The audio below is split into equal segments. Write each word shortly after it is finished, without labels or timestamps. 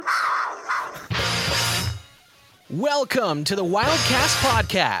Welcome to the Wildcast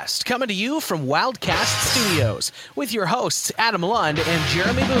Podcast, coming to you from Wildcast Studios, with your hosts Adam Lund and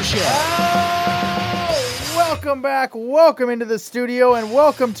Jeremy Boucher. Oh, welcome back, welcome into the studio, and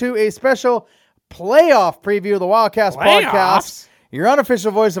welcome to a special playoff preview of the Wildcast Podcast, your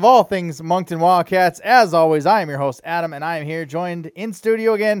unofficial voice of all things Moncton Wildcats. As always, I am your host, Adam, and I am here joined in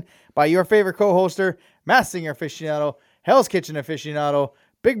studio again by your favorite co-hoster, Mass Singer aficionado, Hell's Kitchen aficionado,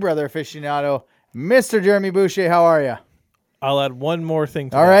 Big Brother aficionado, Mr. Jeremy Boucher. How are you? I'll add one more thing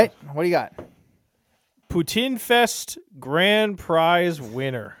to All that. right, what do you got? Poutine Fest grand prize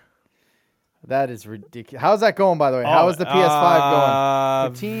winner. That is ridiculous. How's that going, by the way? How is the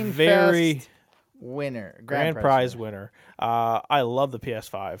PS5 going? Poutine very Fest winner. grand prize winner. I love the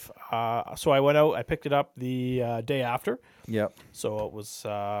PS5. So I went out, I picked it up the day after. Yep. So it was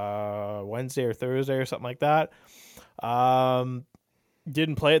Wednesday or Thursday or something like that.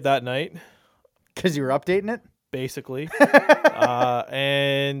 Didn't play it that night, Because you were updating it? basically.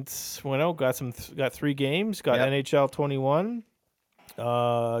 And went out, got 3 games, got Yep. NHL 21,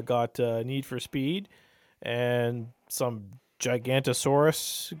 got Need for Speed, and some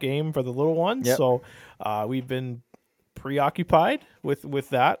Gigantosaurus game for the little ones. Yep. So we've been preoccupied with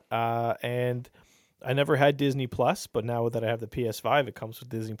that. And I never had Disney Plus, but now that I have the PS5, it comes with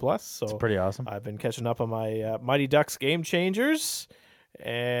Disney Plus. So It's pretty awesome. I've been catching up on my Mighty Ducks Game Changers,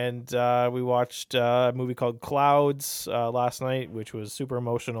 and we watched a movie called Clouds last night, which was super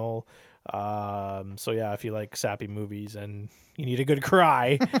emotional. So yeah, if you like sappy movies and you need a good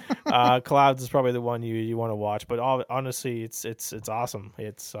cry, Clouds is probably the one you want to watch. But honestly, it's awesome.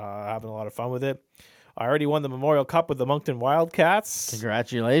 It's having a lot of fun with it. I already won the Memorial Cup with the Moncton Wildcats.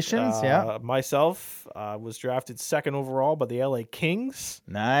 Congratulations. Yeah. Myself was drafted 2nd overall by the LA Kings.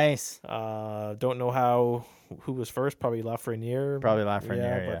 Nice. Don't know who was first. Probably Lafreniere. Probably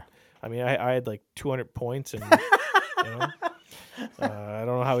Lafreniere, yeah. But, I mean, I had like 200 points, and you know, I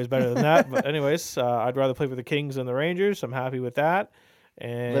don't know how he's better than that. But anyways, I'd rather play for the Kings than the Rangers. I'm happy with that.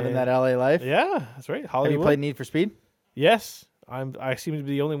 And Living that LA life. yeah, that's right. Hollywood. Have you played Need for Speed? Yes. I seem to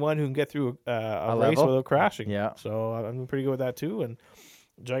be the only one who can get through a race level? without crashing. Yeah. So I'm pretty good with that too. And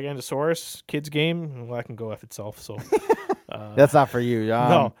Gigantosaurus kids game, well, that can go F itself. So That's not for you.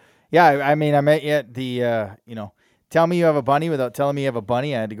 No. Yeah, I mean, I met you at the, tell me you have a bunny without telling me you have a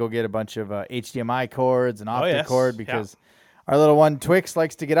bunny. I had to go get a bunch of HDMI cords and optic yes. cord because our little one, Twix,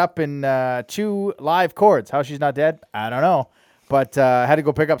 likes to get up and chew live cords. How she's not dead, I don't know. But I had to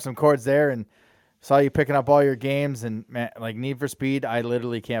go pick up some cords there and saw you picking up all your games. And, man, like Need for Speed, I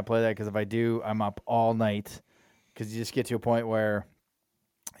literally can't play that because if I do, I'm up all night because you just get to a point where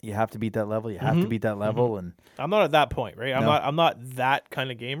you have to beat that level. You have to beat that level. And I'm not at that point, right? No. I'm not that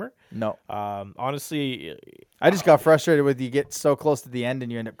kind of gamer. no. Honestly, I just got frustrated with you get so close to the end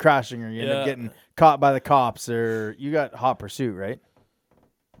and you end up crashing or you end up Yeah. getting caught by the cops or you got Hot Pursuit, right?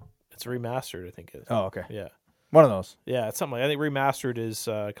 it's remastered. I think it is. Oh, okay. Yeah. One of those. Yeah, it's something like, I think remastered is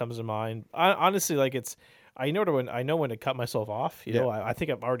comes to mind. Honestly, like I know when to cut myself off. You know, I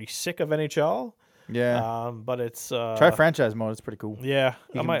think I'm already sick of NHL. Yeah. But it's Try franchise mode. It's pretty cool. Yeah,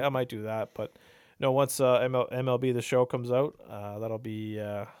 I might do that. But no, once MLB The Show comes out, that'll be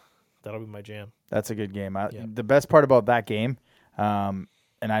my jam. That's a good game. Yeah. The best part about that game, and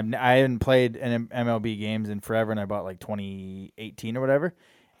I hadn't played an MLB games in forever, and I bought like 2018 or whatever.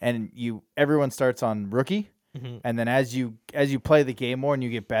 And everyone starts on rookie, and then as you play the game more and you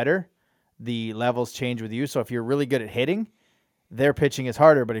get better, the levels change with you. So if you're really good at hitting, their pitching is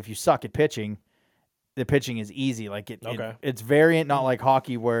harder. But if you suck at pitching, the pitching is easy. Like it's variant, not like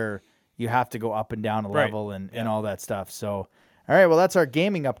hockey where you have to go up and down a level and all that stuff. So, all right, well, that's our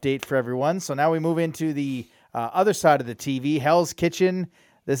gaming update for everyone. So now we move into the other side of the TV, Hell's Kitchen.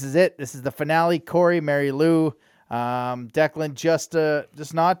 This is it. This is the finale. Corey, Mary Lou, Declan just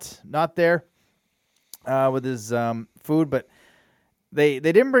not there with his food, but they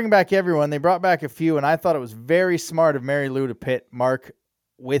didn't bring back everyone. They brought back a few, and I thought it was very smart of Mary Lou to pit Mark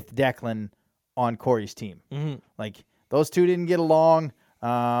with Declan on Corey's team. Like those two didn't get along.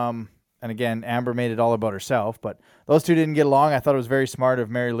 And again, Amber made it all about herself, but those two didn't get along. I thought it was very smart of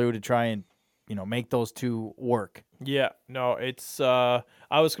Mary Lou to try and make those two work. Yeah, no, it's I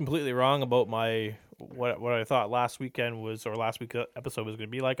was completely wrong about what I thought last week's episode was going to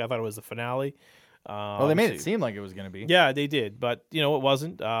be like. I thought it was the finale. Well, they made it seem like it was going to be. Yeah, they did, but it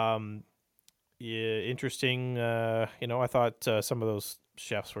wasn't. Interesting. I thought some of those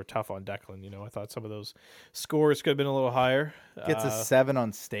chefs were tough on Declan. I thought some of those scores could have been a little higher. Gets a 7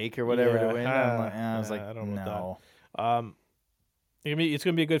 on steak or whatever to win. I I don't know no. about that. It's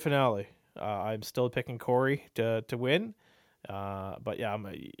gonna be a good finale. I'm still picking Corey to win, but yeah,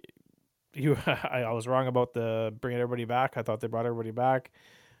 I was wrong about the bringing everybody back. I thought they brought everybody back,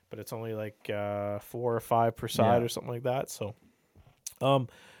 but it's only like 4 or 5 per side or something like that. So, no,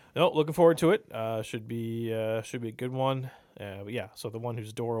 looking forward to it. Should be a good one. But yeah, so the one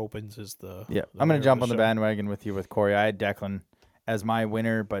whose door opens is the I'm going to jump on the show. bandwagon with you with Corey. I had Declan as my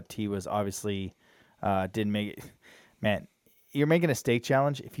winner, but he was obviously didn't make it. Man, you're making a steak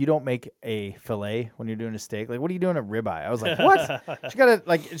challenge. If you don't make a fillet when you're doing a steak, like, what are you doing a ribeye? I was like, what?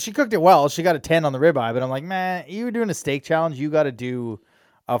 She cooked it well. She got a 10 on the ribeye, but I'm like, man, you were doing a steak challenge. You got to do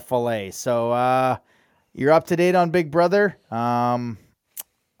a fillet. So you're up to date on Big Brother.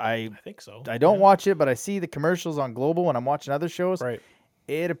 I think so. I don't watch it, but I see the commercials on Global when I'm watching other shows. Right.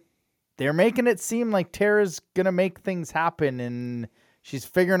 They're making it seem like Tara's gonna make things happen, and she's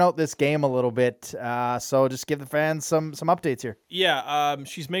figuring out this game a little bit. So just give the fans some updates here. Yeah,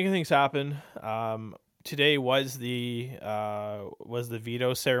 she's making things happen. Today was the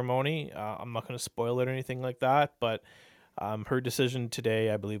veto ceremony. I'm not going to spoil it or anything like that, but her decision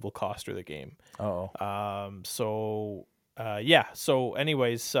today, I believe, will cost her the game. So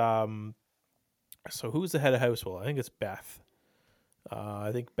anyways, so who's the head of household? I think it's Beth.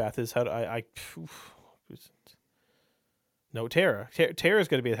 I think Beth is head. No, Tara. Tara's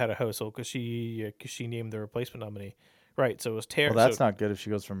going to be the head of household because she named the replacement nominee. Right. So it was Tara. Well, that's not good if she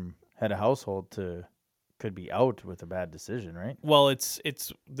goes from head of household to could be out with a bad decision, right? Well, it's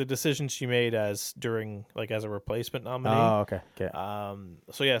the decision she made as a replacement nominee. Oh, okay.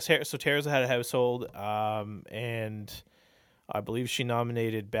 So yeah, so Tara's the head of household, and I believe she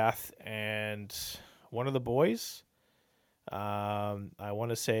nominated Beth and one of the boys. I want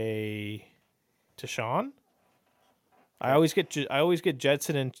to say Tashawn. I always get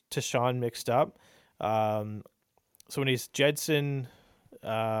Jedson and Tashawn mixed up. So when he's Jedson,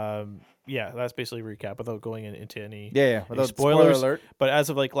 that's basically a recap without going into any without spoilers. Spoiler alert. But as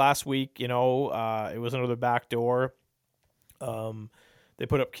of like last week, it was under the back door. They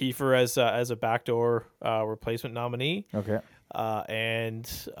put up Kiefer as a backdoor replacement nominee. Okay.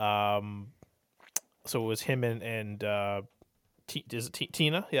 So it was him and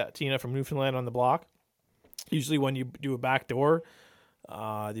Tina? Yeah, Tina from Newfoundland on the block. Usually when you do a backdoor,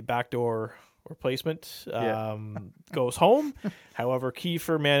 the backdoor replacement goes home. However,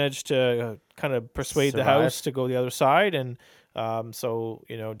 Kiefer managed to kind of persuade the house to go the other side, and so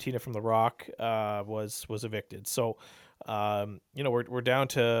Tina from the Rock was evicted. So we're down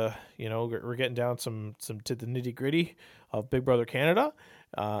to we're getting down some to the nitty gritty of Big Brother Canada.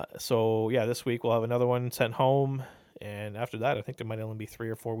 So yeah, this week we'll have another one sent home, and after that, I think there might only be 3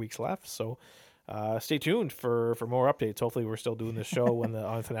 or 4 weeks left. So stay tuned for more updates. Hopefully, we're still doing this show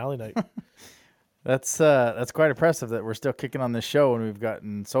on finale night. That's quite impressive that we're still kicking on this show, and we've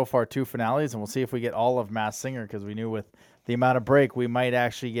gotten so far 2 finales, and we'll see if we get all of Masked Singer, because we knew with the amount of break we might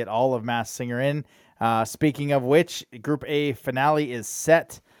actually get all of Masked Singer in. Speaking of which, Group A finale is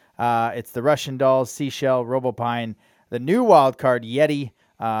set. It's the Russian Dolls, Seashell, Robopine, the new wild card Yeti,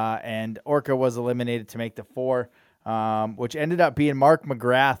 and Orca was eliminated to make the 4, which ended up being Mark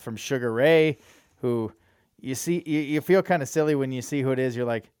McGrath from Sugar Ray, who you see you feel kind of silly when you see who it is. You're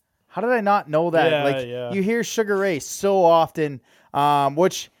like, how did I not know that? You hear Sugar Ray so often,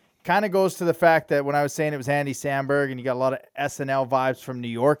 which kind of goes to the fact that when I was saying it was Andy Samberg and you got a lot of SNL vibes from New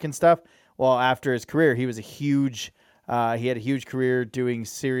York and stuff. Well, after his career, he was he had a huge career doing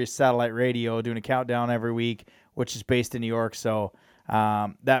Sirius satellite radio, doing a countdown every week, which is based in New York. So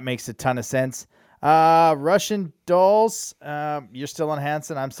that makes a ton of sense. Russian Dolls, you're still on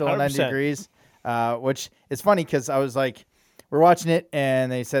Hanson. I'm still on 90 Degrees, which is funny because I was like, we're watching it, and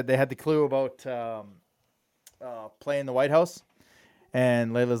they said they had the clue about playing the White House.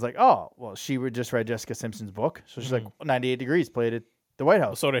 And Layla's like, oh, well, she just read Jessica Simpson's book. So she's like, 98 Degrees played at the White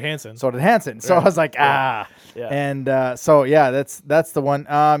House. So did Hanson. So I was like, Yeah. And that's the one.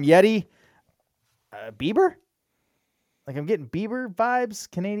 Yeti, Bieber? Like, I'm getting Bieber vibes.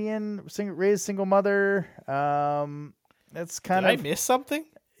 Canadian, raised single mother. That's kind of. Did I miss something?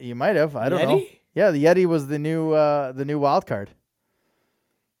 You might have. I don't know. Yeah, the Yeti was the new wild card.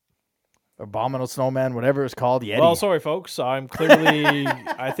 Abominable Snowman, whatever it's called, Yeti. Well, sorry, folks. I'm clearly.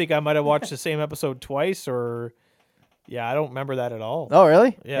 I think I might have watched the same episode twice, or I don't remember that at all. Oh,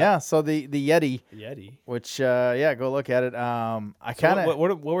 really? Yeah. So the Yeti. Which go look at it.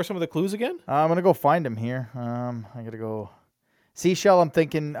 What were some of the clues again? I'm gonna go find him here. I gotta go. Seashell. I'm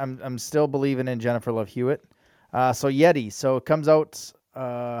thinking. I'm still believing in Jennifer Love Hewitt. So Yeti. So it comes out.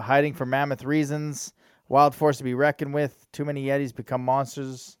 Hiding for mammoth reasons. Wild force to be reckoned with. Too many Yetis become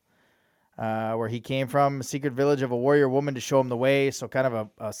monsters. where he came from, a secret village of a warrior woman to show him the way. So kind of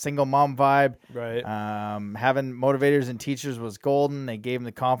a single mom vibe. Right. Having motivators and teachers was golden. They gave him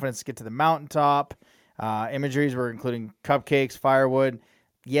the confidence to get to the mountaintop. Imageries were including cupcakes, firewood,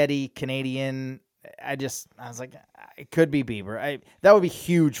 Yeti, Canadian. I was like, it could be Bieber. That would be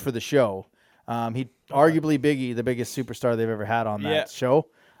huge for the show. He arguably Biggie, the biggest superstar they've ever had on that show.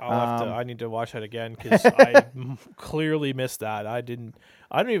 I need to watch that again because I clearly missed that. I don't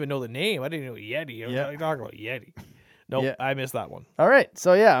even know the name. I didn't know Yeti. I was talking about Yeti. Nope, I missed that one. All right.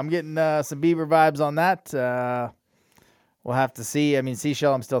 So, I'm getting some Bieber vibes on that. We'll have to see. I mean,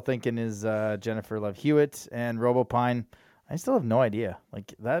 Seashell, I'm still thinking is Jennifer Love Hewitt, and Robopine. I still have no idea.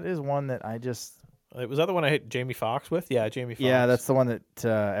 Like, that is one that I just... Was that the one I hit Jamie Foxx with? Yeah, Jamie Foxx. Yeah, that's the one that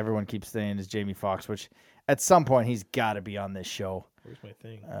everyone keeps saying is Jamie Foxx, which at some point he's got to be on this show. Where's my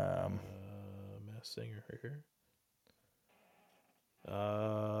thing? Mass Singer right here.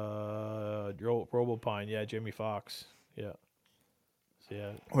 Robopine. Yeah, Jamie Foxx. Yeah. So,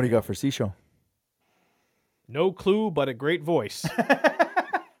 yeah. What do you got for Seashell? No clue, but a great voice.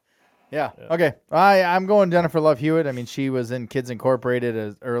 Yeah. Okay. I'm going Jennifer Love Hewitt. I mean, she was in Kids Incorporated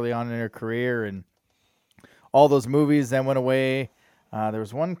as early on in her career, and all those movies then went away. There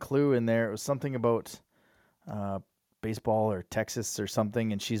was one clue in there. It was something about baseball or Texas or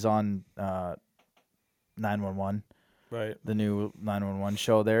something, and she's on 911. Right. The new 911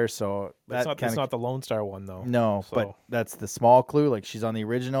 show there. So that's not the Lone Star one though. No, but that's the small clue. Like, she's on the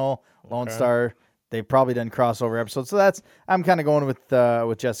original Lone Star. They've probably done crossover episodes. So I'm kind of going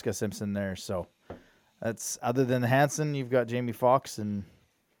with Jessica Simpson there. So that's, other than the Hanson, you've got Jamie Foxx, and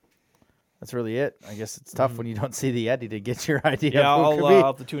that's really it. I guess it's tough when you don't see the Eddie to get your idea. Yeah, of who I'll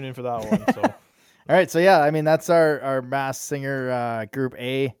have to tune in for that one. So. All right. So I mean, that's our Masked Singer Group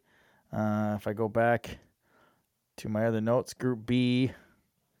A. If I go back to my other notes, Group B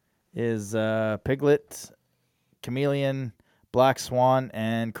is Piglet, Chameleon, Black Swan,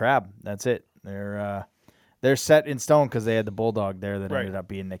 and Crab. That's it. They're set in stone because they had the Bulldog there that ended up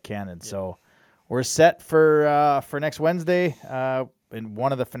being Nick Cannon. Yeah. So we're set for next Wednesday. In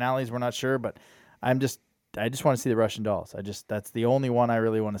one of the finales, we're not sure, but I just want to see the Russian Dolls. That's the only one I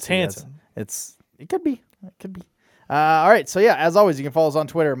really want to see. Hanson. It could be. All right. So as always, you can follow us on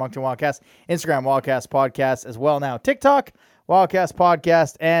Twitter, Moncton Wildcast, Instagram, Wildcast Podcast as well. Now TikTok, Wildcast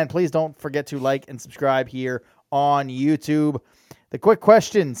Podcast, and please don't forget to like and subscribe here on YouTube. The quick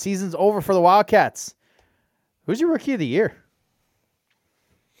question: season's over for the Wildcats. Who's your rookie of the year?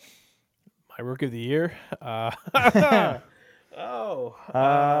 My rookie of the year? You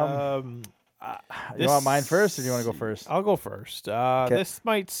want mine first, or do you want to go first? I'll go first. This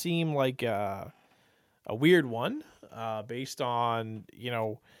might seem like a weird one, based on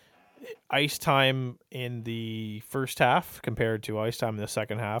ice time in the first half compared to ice time in the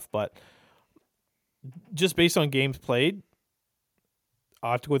second half, but just based on games played,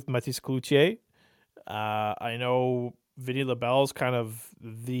 I'll have to go with Mathis Cloutier. I know Vinny LaBelle's kind of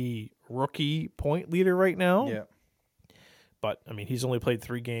the rookie point leader right now. Yeah. But I mean, he's only played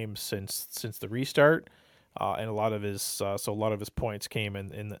 3 games since the restart, and a lot of his points came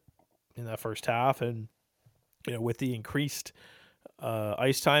in that first half, and with the increased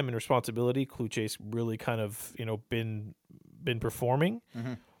ice time and responsibility, Cloutier's really kind of been performing.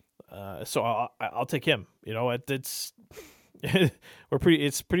 Mm-hmm. So I'll take him. It's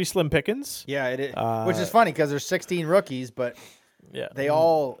it's pretty slim pickings. Yeah, it is. Which is funny because there's 16 rookies, but they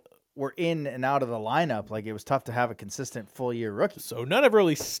all were in and out of the lineup. Like, it was tough to have a consistent full year rookie. So none have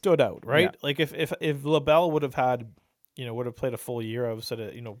really stood out, right? Yeah. Like if LaBelle would have had, would have played a full year, I would have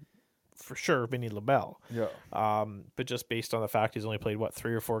said, for sure, Vinny LaBelle. Yeah. But just based on the fact he's only played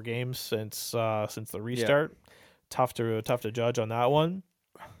 3 or 4 games since the restart, tough to judge on that one.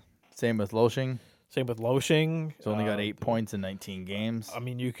 Same with Loshing. He's only got 8 points in 19 games. I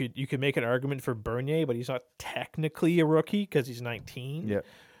mean, you could make an argument for Bernier, but he's not technically a rookie because he's 19. Yeah.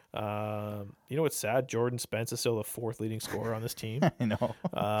 What's sad? Jordan Spence is still the 4th leading scorer on this team. I know.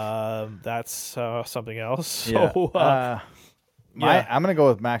 That's something else. Yeah. So, I'm gonna go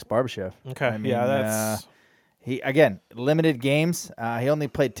with Max Barbashev. Okay. I mean, that's he, again, limited games. He only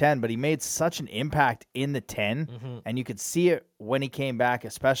played 10, but he made such an impact in the 10, mm-hmm. and you could see it when he came back,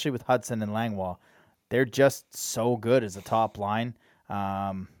 especially with Hudson and Langlois. They're just so good as a top line.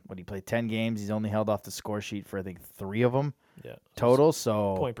 When he played 10 games, he's only held off the score sheet for, I think, 3 of them total.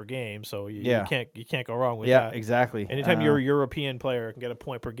 So point per game. So you can't go wrong with that. Yeah, exactly. Anytime you're a European player can get a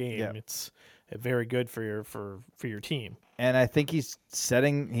point per game, it's very good for your team. And I think he's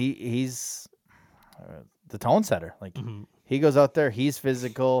setting. He's the tone setter. Like, mm-hmm. he goes out there. He's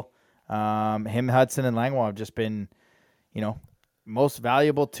physical. Him, Hudson, and Langlois have just been, most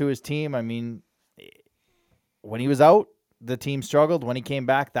valuable to his team. I mean, when he was out, the team struggled. When he came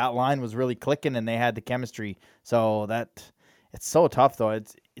back, that line was really clicking, and they had the chemistry. So it's so tough, though.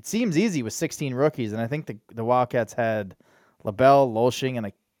 It seems easy with 16 rookies, and I think the Wildcats had LaBelle, Lolshing, and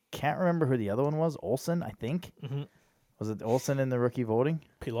I can't remember who the other one was. Olsen, I think. Mm-hmm. Was it Olsen in the rookie voting?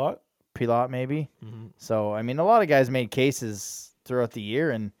 Pilat, maybe. Mm-hmm. So, I mean, a lot of guys made cases throughout the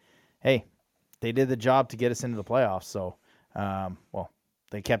year, and, hey, they did the job to get us into the playoffs. So,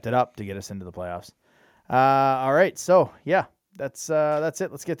 they kept it up to get us into the playoffs. All right, so, yeah, that's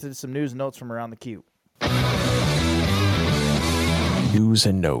it. Let's get to some news and notes from around the Q. News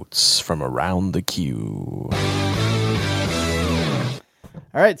and notes from around the Q.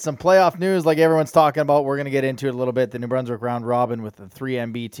 All right, some playoff news like everyone's talking about. We're going to get into it a little bit. The New Brunswick round robin with the 3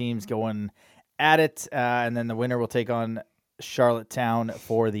 MB teams going at it, and then the winner will take on Charlottetown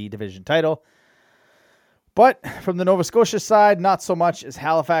for the division title. But from the Nova Scotia side, not so much, as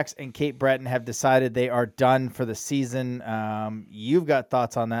Halifax and Cape Breton have decided they are done for the season. You've got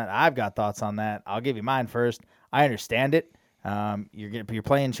thoughts on that. I've got thoughts on that. I'll give you mine first. I understand it. You're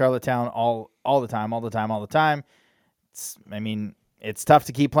playing Charlottetown all the time. It's tough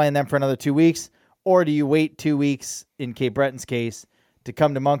to keep playing them for another 2 weeks. Or do you wait 2 weeks, in Cape Breton's case, to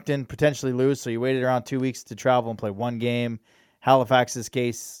come to Moncton, potentially lose? So you waited around 2 weeks to travel and play one game. Halifax's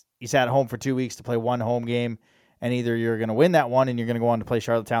case, you sat at home for 2 weeks to play one home game, and either you're going to win that one and you're going to go on to play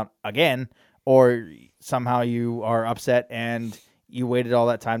Charlottetown again, or somehow you are upset and you waited all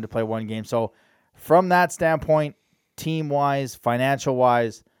that time to play one game. So from that standpoint, team-wise,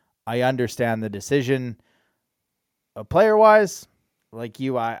 financial-wise, I understand the decision. Player-wise, like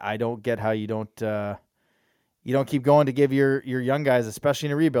you, I don't get how you don't keep going to give your young guys, especially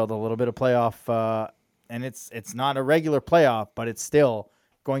in a rebuild, a little bit of playoff. And it's not a regular playoff, but it's still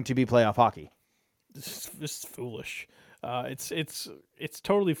going to be playoff hockey. This is foolish. It's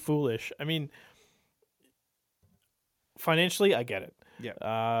totally foolish. I mean, financially, I get it.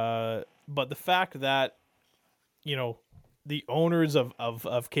 Yeah. But the fact that, the owners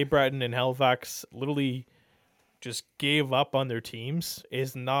of Cape Breton and Halifax literally just gave up on their teams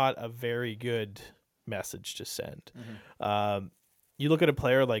is not a very good message to send. Mm-hmm. You look at a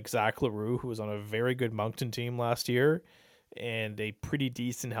player like Zach Leroux, who was on a very good Moncton team last year and a pretty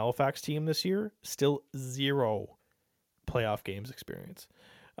decent Halifax team this year, still 0 playoff games experience.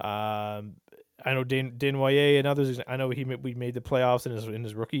 I know Desnoyers and others. I know we made the playoffs in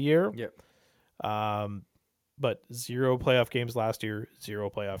his rookie year. Yep. But 0 playoff games last year,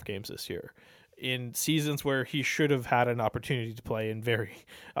 0 playoff games this year, in seasons where he should have had an opportunity to play in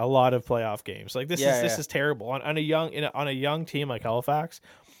a lot of playoff games. Like this is terrible on a young team like Halifax.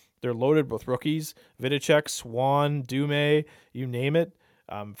 They're loaded with rookies: Vidicek, Swan, Dume, you name it.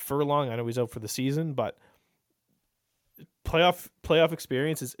 Furlong, I know he's out for the season, but playoff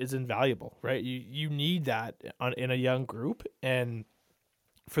experience is invaluable, right? You need that in a young group, and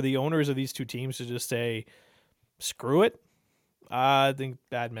for the owners of these two teams to just say, screw it, I think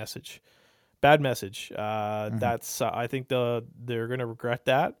bad message. Mm-hmm. That's I think they're going to regret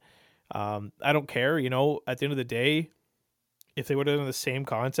that. I don't care. At the end of the day, if they would have done the same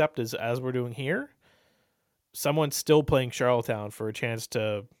concept as we're doing here, someone's still playing Charlottetown for a chance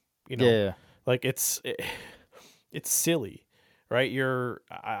to, like it's silly, right?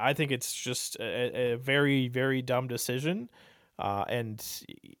 I think it's just a very, very dumb decision. And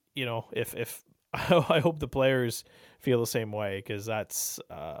if I hope the players feel the same way, because that's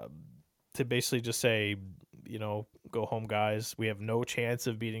to basically just say, go home, guys. We have no chance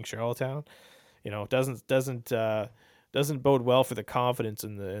of beating Charlottetown. Doesn't bode well for the confidence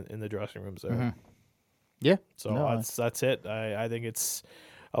in the dressing rooms there. Mm-hmm. Yeah. So that's it. I think it's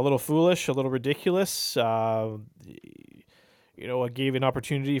a little foolish, a little ridiculous. I gave an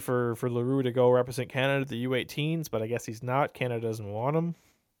opportunity for Leroux to go represent Canada at the U18s, but I guess he's not. Canada doesn't want him.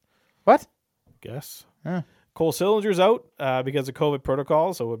 What? Guess. Huh. Cole Sillinger's out because of COVID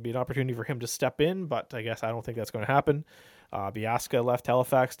protocol, so it would be an opportunity for him to step in, but I guess I don't think that's going to happen. Biasca left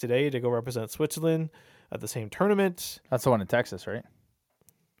Halifax today to go represent Switzerland at the same tournament. That's the one in Texas, right?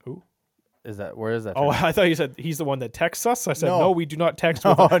 Who? Where is that? Oh, I thought you said he's the one that texts us. I said, no we do not text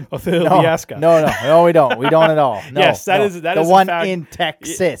with Biasca. No, we don't. We don't at all. No, yes, that is the one in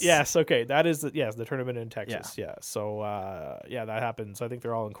Texas. Yes, okay. That is the tournament in Texas. Yeah. So, that happens. I think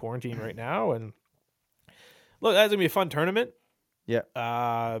they're all in quarantine right now. And look, that's going to be a fun tournament. Yeah.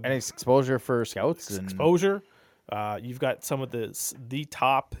 And it's exposure for scouts. Exposure. You've got some of the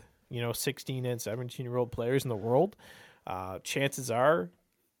top, 16 and 17-year-old players in the world. Chances are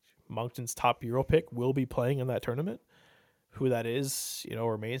Moncton's top Euro pick will be playing in that tournament. Who that is,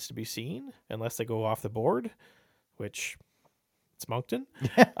 remains to be seen, unless they go off the board, which It's Moncton.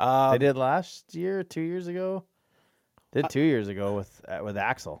 They did last year, 2 years ago. Did 2 years ago with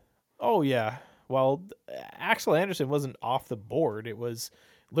Axel. Oh yeah. Well, Axel Anderson wasn't off the board. It was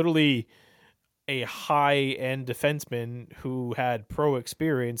literally a high-end defenseman who had pro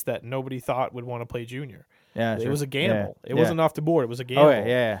experience that nobody thought would want to play junior. Yeah, It sure. was a gamble. Yeah, It wasn't off the board. It was a gamble. Oh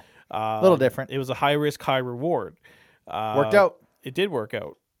yeah. A little different. It was a high risk, high reward. Worked out. It did work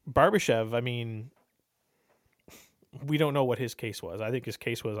out. Barbashev, I mean, we don't know what his case was. I think his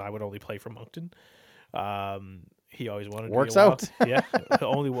case was I would only play for Moncton. He always wanted Works to be a out.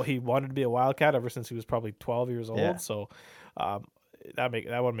 Yeah, he wanted to be a Wildcat ever since he was probably 12 years old. Yeah. So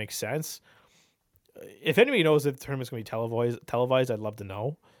that would make sense. If anybody knows if the tournament's going to be televised, I'd love to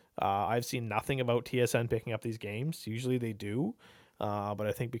know. I've seen nothing about TSN picking up these games. Usually they do, but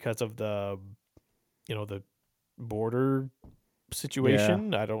I think because of the border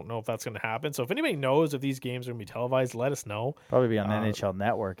situation, I don't know if that's going to happen. So if anybody knows if these games are going to be televised, let us know. Probably be on NHL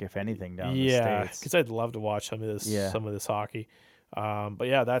Network, if anything, down in the Yeah, States. because I'd love to watch some of this hockey. But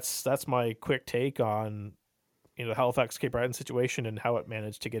yeah, that's my quick take on the Halifax Cape Breton situation and how it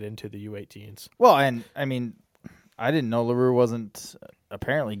managed to get into the U18s. Well, and I mean, I didn't know LaRue wasn't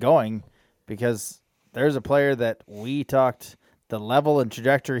apparently going, because there's a player that we talked the level and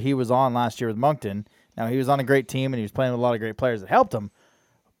trajectory he was on last year with Moncton. Now, he was on a great team and he was playing with a lot of great players that helped him,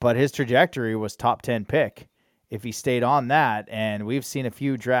 but his trajectory was top 10 pick if he stayed on that. And we've seen a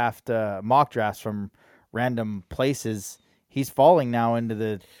few mock drafts from random places. He's falling now into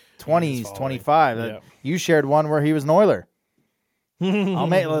the 20s, 25. Yeah. You shared one where he was an Oiler.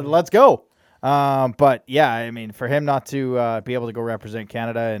 Let's go. But yeah, I mean, for him not to be able to go represent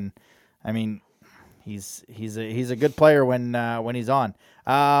Canada, and I mean, he's a good player when he's on.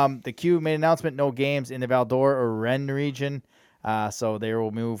 The Q made an announcement: no games in the Val-d'Or or Rennes region, so they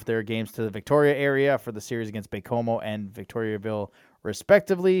will move their games to the Victoria area for the series against Baie-Comeau and Victoriaville,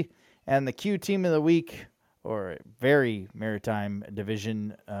 respectively. And the Q team of the week, or very maritime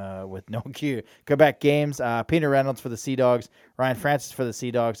division with no Q Quebec games. Peter Reynolds for the Sea Dogs, Ryan Francis for the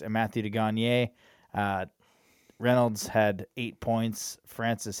Sea Dogs, and Matthew DeGagné. Reynolds had 8 points.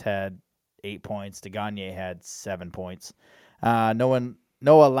 Francis had 8 points. DeGagné had 7 points.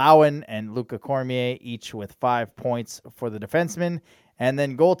 Noah Lowen and Luca Cormier each with 5 points for the defensemen. And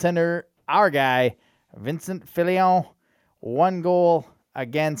then goaltender, our guy, Vincent Filion, 1 goal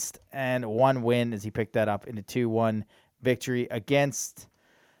against and 1 win as he picked that up in a 2-1 victory against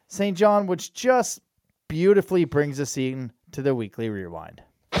St. John, which just beautifully brings us in to the Weekly Rewind.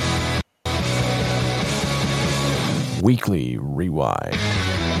 Weekly Rewind.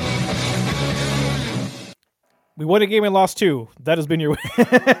 We won a game and lost 2. That has been your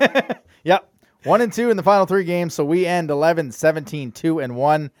Yep. 1 and 2 in the final 3 games. So we end 11-17,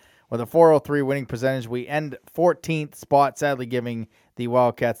 2-1 with a 403 winning percentage. We end 14th spot, sadly giving the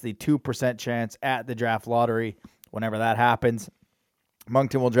Wildcats the 2% chance at the draft lottery whenever that happens.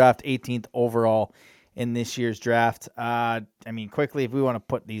 Moncton will draft 18th overall in this year's draft. I mean, quickly, if we want to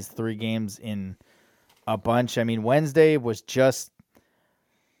put these 3 games in a bunch, I mean, Wednesday was just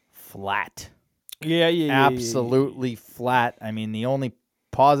flat. Yeah. Absolutely flat. I mean, the only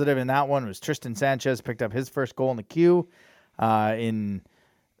positive in that one was Tristan Sanchez picked up his first goal in the queue. Man,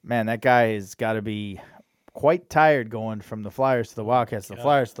 that guy has got to be quite tired going from the Flyers to the Wildcats,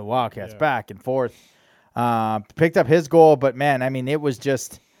 Flyers to the Wildcats, back and forth. Picked up his goal, but man, I mean, it was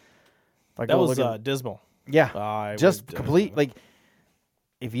just that was dismal. Yeah, just complete. Like,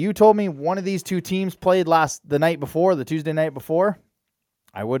 if you told me one of these 2 teams played the Tuesday night before,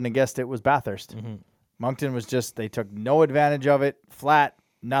 I wouldn't have guessed it was Bathurst. Mm-hmm. Moncton was just, they took no advantage of it. Flat,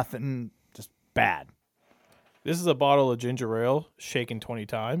 nothing, just bad. This is a bottle of ginger ale shaken 20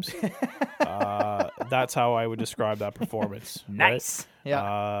 times. That's how I would describe that performance. Nice. Right?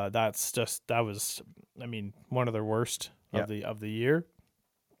 Yeah. That was, I mean, one of the worst of the year.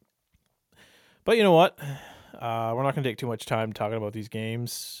 But you know what? We're not going to take too much time talking about these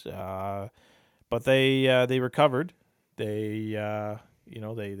games. But they recovered. They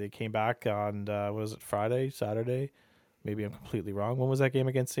came back on was it Friday, Saturday? Maybe I'm completely wrong. When was that game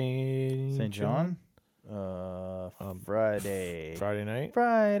against St. John? Friday. Friday night.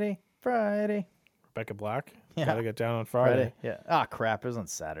 Friday. Rebecca Black. Yeah. Gotta get down on Friday. Yeah. Ah, crap. It was on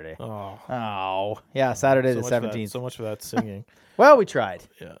Saturday. Oh. Yeah, Saturday the So much for 17th. so much for that singing. Well, we tried.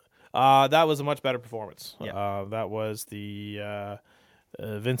 Yeah. That was a much better performance. Yeah. That was the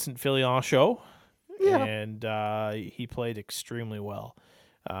Vincent Filion show. Yeah. And he played extremely well.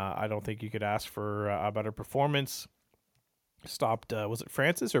 I don't think you could ask for a better performance. Stopped, was it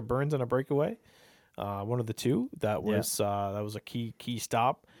Francis or Burns on a breakaway? One of the two. That was a key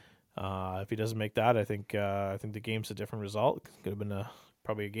stop. If he doesn't make that, I think the game's a different result. Could have been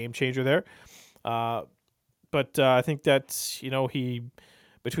probably a game changer there. But I think that he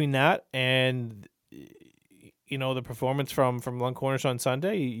between that and the performance from Lund Cornish on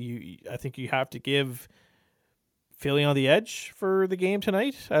Sunday, I think you have to give Filion the edge for the game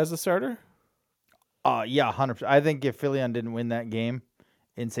tonight as the starter. Yeah, 100%. I think if Filion didn't win that game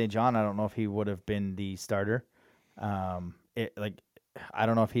in St. John, I don't know if he would have been the starter. I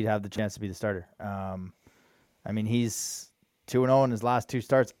don't know if he'd have the chance to be the starter. I mean, he's 2-0 in his last 2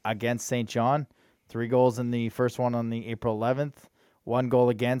 starts against St. John. 3 goals in the first one on the April 11th. 1 goal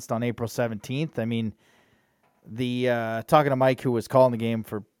against on April 17th. I mean, talking to Mike, who was calling the game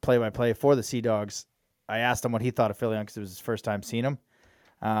for play-by-play for the Sea Dogs, I asked him what he thought of Filion because it was his first time seeing him.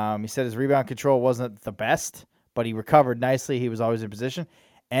 He said his rebound control wasn't the best, but he recovered nicely. He was always in position.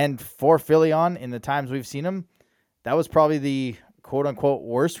 And for Filion, in the times we've seen him, that was probably the quote-unquote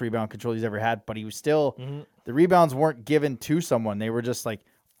worst rebound control he's ever had, but he was still the rebounds weren't given to someone. They were just like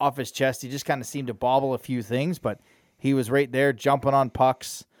off his chest. He just kind of seemed to bobble a few things, but he was right there jumping on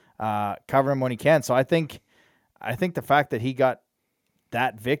pucks, covering when he can. So I think the fact that he got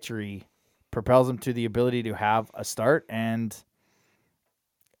that victory propels him to the ability to have a start, and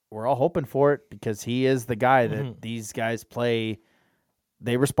we're all hoping for it because he is the guy that these guys play.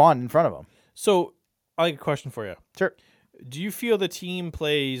 They respond in front of him. So I have a question for you. Sure. Do you feel the team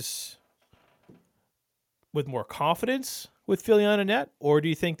plays with more confidence with Filion in net, or do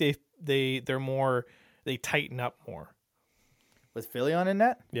you think they tighten up more with Filion in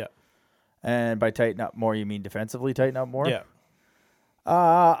net? Yeah. And by tighten up more, you mean defensively tighten up more? Yeah.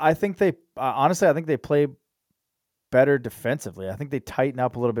 I think they honestly, I think they play better defensively. I think they tighten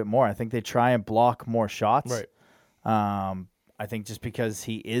up a little bit more. I think they try and block more shots. Right. I think just because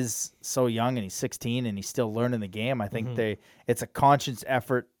he is so young and he's 16 and he's still learning the game, I think it's a conscious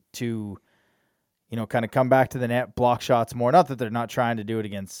effort to, kind of come back to the net, block shots more. Not that they're not trying to do it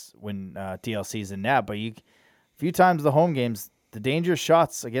against when DLC's in net, but a few times the home games, the dangerous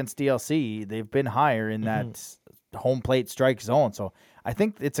shots against DLC, they've been higher in that home plate strike zone. So I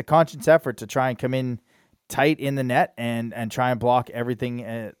think it's a conscious effort to try and come in tight in the net and try and block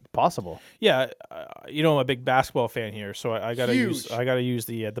everything possible. Yeah, I'm a big basketball fan here, so I gotta use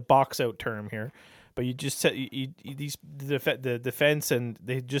the box out term here. But you just said the defense, and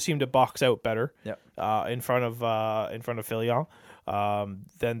they just seem to box out better. Yep. In front of Filion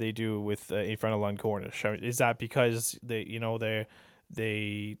than they do with in front of Lund Cornish. Is that because they know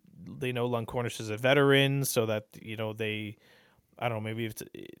Lund Cornish is a veteran, so that they. I don't know. Maybe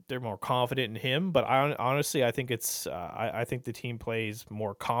they're more confident in him, but honestly, I think it's. I think the team plays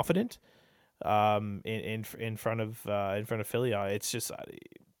more confident, in front of Filion. It's just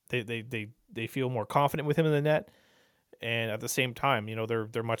they feel more confident with him in the net, and at the same time,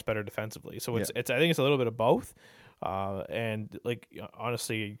 they're much better defensively. So it's I think it's a little bit of both, and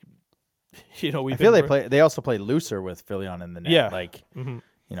honestly, I feel they also play looser with Filion in the net.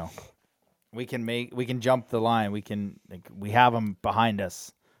 Yeah, We can jump the line. We have them behind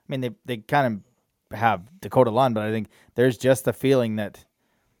us. I mean, they kind of have Dakota Lund, but I think there's just the feeling that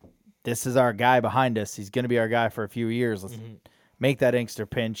this is our guy behind us. He's going to be our guy for a few years. Let's make that extra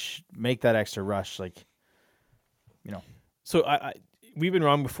pinch, make that extra rush. So we've been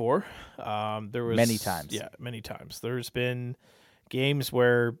wrong before. There was many times. Yeah, many times. There's been games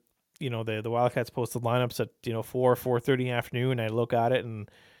where the Wildcats posted lineups at 4:30 in the afternoon. And I look at it and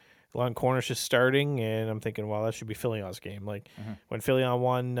Lund Cornish is starting, and I'm thinking, well, that should be Filion's game. When Filion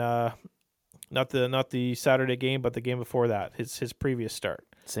won, not the Saturday game, but the game before that, his previous start.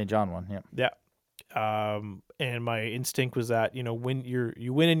 St. John won, yeah. Yeah. And my instinct was that, when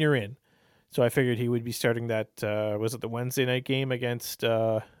you win and you're in. So I figured he would be starting that, was it the Wednesday night game against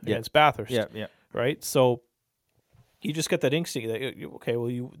Bathurst? Yeah. Right? So you just get that instinct that, okay,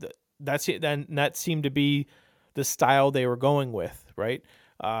 well, that seemed to be the style they were going with, right?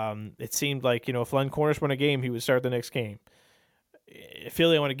 It seemed like, if Lund Cornish won a game, he would start the next game. If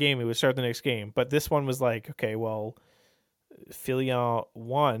Filion won a game, he would start the next game. But this one was like, okay, well, Filion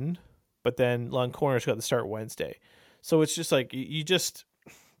won, but then Lund Cornish got to start Wednesday. So it's just like,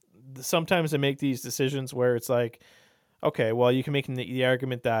 sometimes they make these decisions where it's like, okay, well, you can make the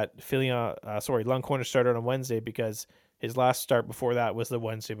argument that Lund Cornish started on Wednesday because his last start before that was the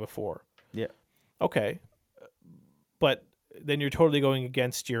Wednesday before. Yeah. Okay. But then you're totally going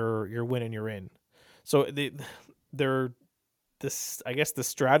against your win and you're in. So I guess the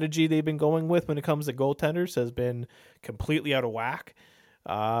strategy they've been going with when it comes to goaltenders has been completely out of whack.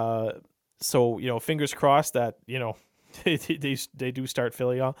 So fingers crossed that they do start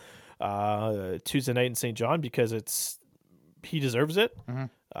Filion Tuesday night in St. John because he deserves it.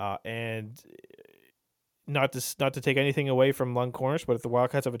 And not to take anything away from Lund Cornish, but if the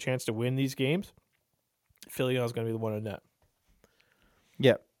Wildcats have a chance to win these games, Filion is going to be the one in net.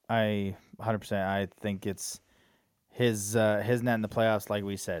 Yep, I 100%. I think it's his net in the playoffs. Like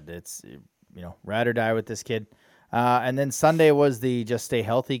we said, it's ride or die with this kid. And then Sunday was the just stay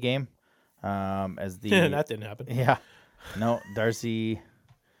healthy game. As the that didn't happen. Yeah, no, Darcy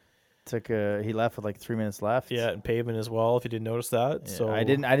he left with like 3 minutes left. Yeah, and Pavin as well. If you didn't notice that, Yeah, so I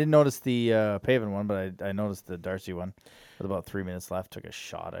didn't notice the Pavin one, but I noticed the Darcy one with about 3 minutes left. Took a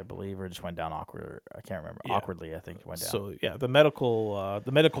shot, I believe, or just went down awkward. I can't remember. Yeah. Awkwardly, I think it went down. So yeah, the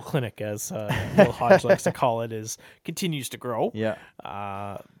medical clinic, as Will Hodge likes to call it, continues to grow. Yeah.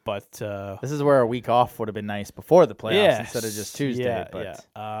 But this is where a week off would have been nice before the playoffs yes, instead of just Tuesday. Yeah, but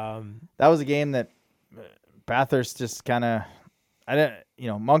yeah. that was a game that Bathurst just kind of,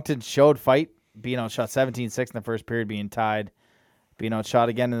 Moncton showed fight, being outshot 17-6 in the first period, being tied, being outshot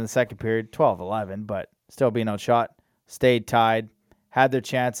again in the second period, 12-11, but still being outshot, stayed tied, had their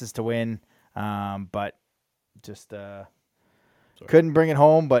chances to win, but just couldn't bring it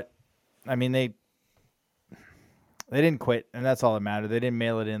home. But, I mean, they didn't quit, and that's all that mattered. They didn't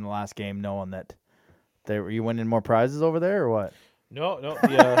mail it in the last game knowing that you winning more prizes over there or what? No,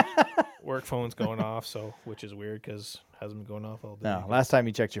 the work phone's going off, which is weird because it hasn't been going off all day. No, last time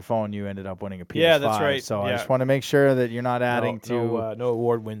you checked your phone, you ended up winning a PS5. Yeah, that's right. So Yeah. I just want to make sure that you're not adding no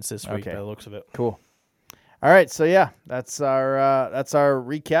award wins this week Okay. by the looks of it. Cool. All right, so yeah, that's our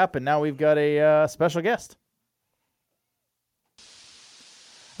recap, and now we've got a special guest.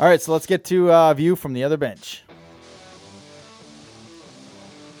 All right, so let's get to view from the other bench.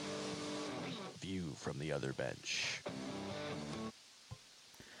 View from the other bench.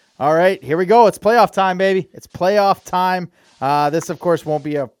 All right, here we go. It's playoff time, baby. It's playoff time. This, of course, won't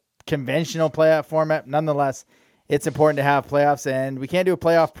be a conventional playoff format. Nonetheless, it's important to have playoffs, and we can't do a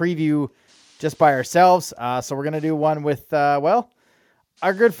playoff preview just by ourselves. So we're going to do one with, our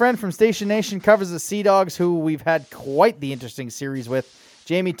good friend from Station Nation, covers the Sea Dogs, who we've had quite the interesting series with,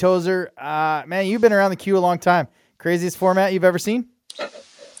 Jamie Tozer. Man, you've been around the queue a long time. Craziest format you've ever seen?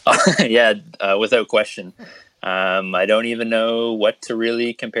 Yeah, without question. I don't even know what to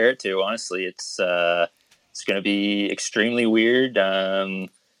really compare it to. Honestly, it's going to be extremely weird.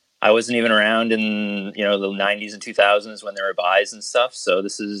 I wasn't even around in the 90s and 2000s when there were buys and stuff. So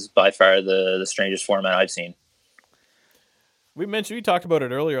this is by far the strangest format I've seen. We talked about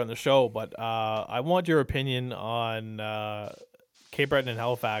it earlier on the show, but I want your opinion on Cape Breton and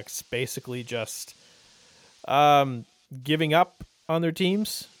Halifax basically just giving up on their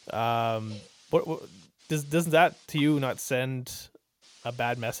teams. What doesn't that to you not send a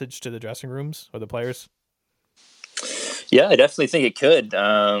bad message to the dressing rooms or the players? Yeah, I definitely think it could.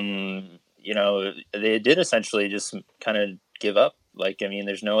 They did essentially just kind of give up.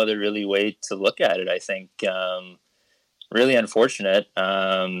 There's no other really way to look at it. I think really unfortunate.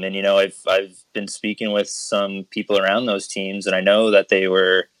 I've been speaking with some people around those teams, and I know that they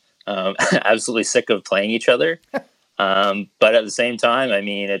were absolutely sick of playing each other. But at the same time,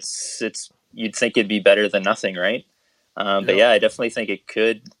 it's you'd think it'd be better than nothing, right? But yeah, I definitely think it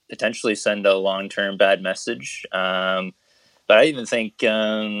could potentially send a long-term bad message. But I even think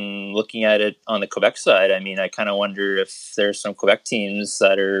looking at it on the Quebec side, I kind of wonder if there's some Quebec teams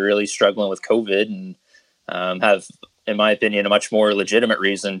that are really struggling with COVID and have, in my opinion, a much more legitimate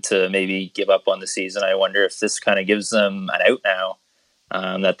reason to maybe give up on the season. I wonder if this kind of gives them an out now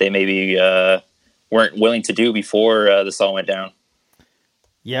that they maybe weren't willing to do before this all went down.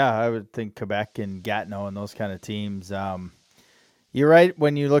 Yeah, I would think Quebec and Gatineau and those kind of teams. You're right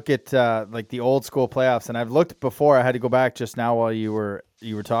when you look at the old school playoffs, and I've looked before. I had to go back just now while you were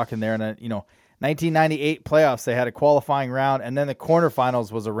talking there, and 1998 playoffs, they had a qualifying round, and then the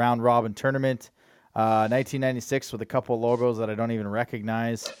quarterfinals was a round robin tournament. 1996 with a couple of logos that I don't even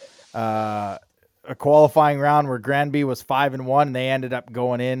recognize. A qualifying round where Granby was 5-1, and they ended up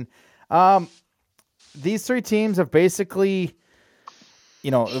going in. These three teams have basically,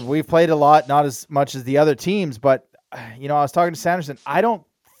 we've played a lot, not as much as the other teams, but, I was talking to Sanderson. I don't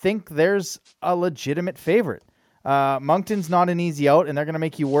think there's a legitimate favorite. Moncton's not an easy out, and they're going to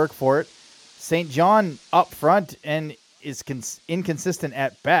make you work for it. St. John up front and is inconsistent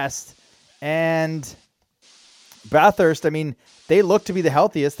at best. And Bathurst, they look to be the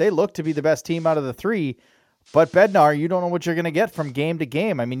healthiest. They look to be the best team out of the three. But Bednar, you don't know what you're going to get from game to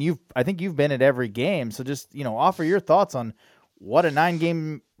game. I think you've been at every game. So just, offer your thoughts on what a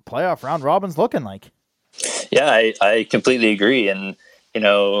 9-game playoff round robin's looking like. Yeah, I completely agree. And,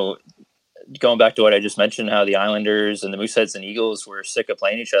 going back to what I just mentioned, how the Islanders and the Mooseheads and Eagles were sick of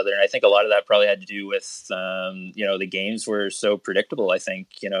playing each other. And I think a lot of that probably had to do with, the games were so predictable. I think,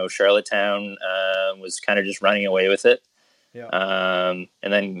 Charlottetown was kind of just running away with it. Yeah. And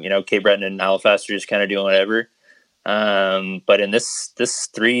then, Cape Breton and Halifax are just kind of doing whatever. But in this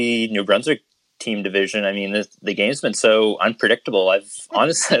 3 New Brunswick team division, I mean, the game's been so unpredictable. I've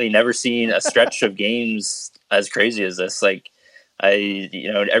honestly never seen a stretch of games as crazy as this. Like,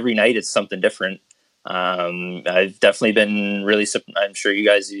 every night it's something different. I've definitely been I'm sure you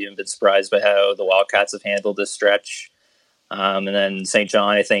guys have even been surprised by how the Wildcats have handled this stretch. And then St.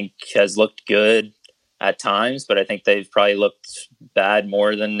 John, I think, has looked good at times, but I think they've probably looked bad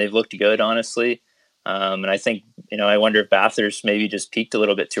more than they've looked good, honestly. And I think, I wonder if Bathurst maybe just peaked a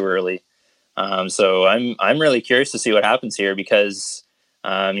little bit too early. So I'm really curious to see what happens here because,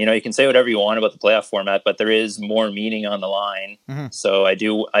 you can say whatever you want about the playoff format, but there is more meaning on the line. Mm-hmm. So I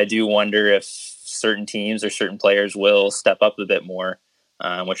do wonder if certain teams or certain players will step up a bit more,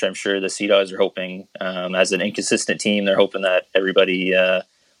 which I'm sure the Sea Dogs are hoping. As an inconsistent team, they're hoping that everybody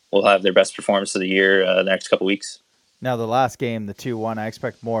will have their best performance of the year the next couple weeks. Now, the last game, the 2-1, I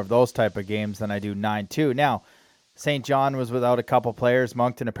expect more of those type of games than I do 9-2. Now, St. John was without a couple players.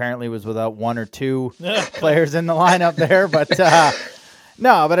 Moncton apparently was without 1 or 2 players in the lineup there. But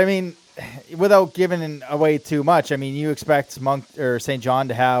no, but I mean, without giving away too much, I mean, you expect St. John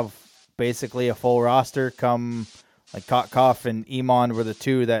to have basically a full roster come like Kotkoff and Iman were the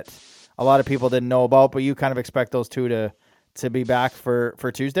 2 that a lot of people didn't know about, but you kind of expect those 2 to be back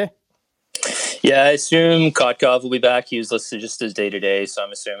for Tuesday? Yeah, I assume Kotkov will be back. He was listed just as day-to-day, so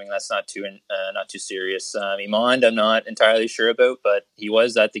I'm assuming that's not too serious. Iman, I'm not entirely sure about, but he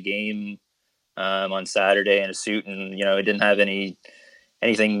was at the game on Saturday in a suit, and he didn't have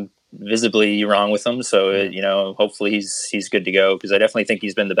anything visibly wrong with him. So hopefully he's good to go because I definitely think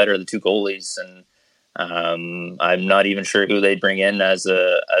he's been the better of the 2 goalies, and I'm not even sure who they'd bring in as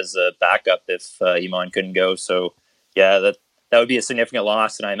a backup if Iman couldn't go. So yeah, that would be a significant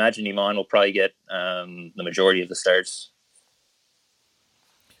loss, and I imagine Iman will probably get the majority of the starts.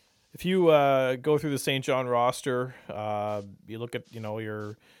 If you go through the St. John roster, you look at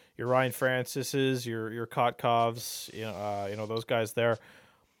your Ryan Francis's, your Kotkovs, those guys there.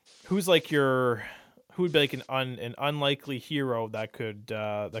 Who's like who would be like an unlikely hero that could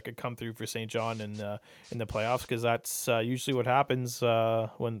come through for St. John in the playoffs? Because that's usually what happens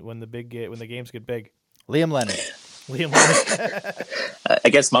when the games get big. Liam Leonard. I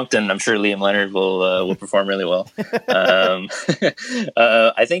guess Moncton, I'm sure Liam Leonard will perform really well.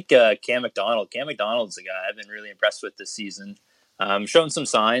 I think Cam McDonald's a guy I've been really impressed with this season. Shown some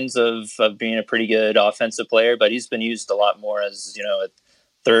signs of being a pretty good offensive player, but he's been used a lot more as a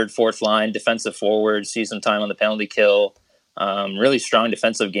third, fourth line defensive forward, see some time on the penalty kill. Really strong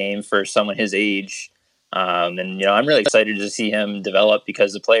defensive game for someone his age. And I'm really excited to see him develop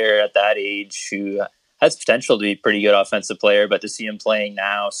because a player at that age who has potential to be a pretty good offensive player, but to see him playing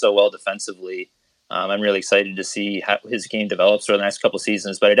now so well defensively, I'm really excited to see how his game develops over the next couple of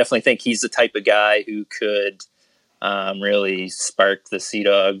seasons. But I definitely think he's the type of guy who could really spark the Sea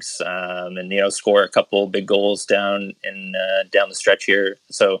Dogs and score a couple big goals down the stretch here.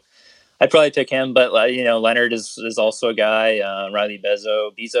 So I'd probably pick him, but Leonard is also a guy. Riley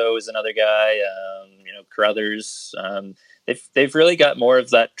Bezo is another guy. Carruthers. They've really got more of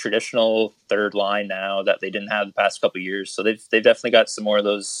that traditional third line now that they didn't have the past couple of years. So they've definitely got some more of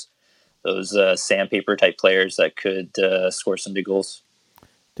those sandpaper type players that could score some big goals.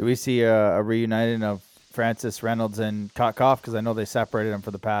 Do we see a reuniting of Francis Reynolds and Kotkoff? Because I know they separated them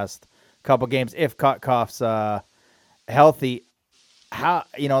for the past couple games. If Kotkoff's healthy, how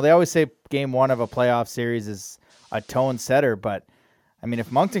they always say game 1 of a playoff series is a tone setter, but I mean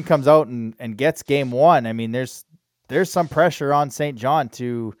if Moncton comes out and gets game 1, I mean there's some pressure on St. John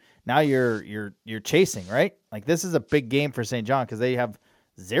to now you're chasing, right? Like this is a big game for St. John because they have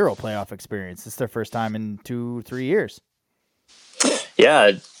 0 playoff experience. This is their first time in 2-3 years.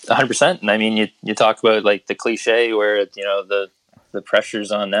 Yeah, 100%. And I mean, you talk about like the cliche where the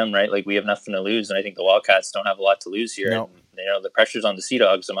pressure's on them, right? Like we have nothing to lose, and I think the Wildcats don't have a lot to lose here. No. And, the pressure's on the Sea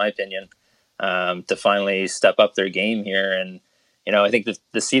Dogs, in my opinion, to finally step up their game here. And I think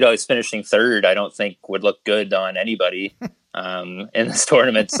the Sea Dogs finishing third, I don't think would look good on anybody in this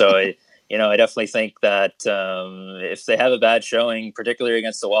tournament. So I definitely think that if they have a bad showing, particularly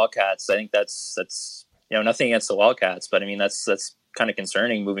against the Wildcats, I think that's nothing against the Wildcats, but I mean that's kind of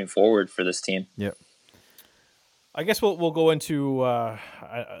concerning moving forward for this team. Yep. I guess we'll go into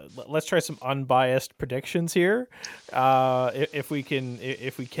let's try some unbiased predictions here, if we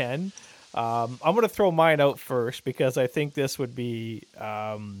can. I'm going to throw mine out first because I think this would be,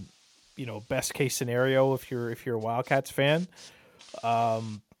 best case scenario if you're a Wildcats fan.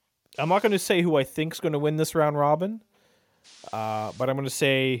 I'm not going to say who I think's going to win this round robin, but I'm going to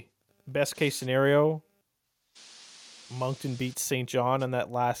say best case scenario, Moncton beats St. John in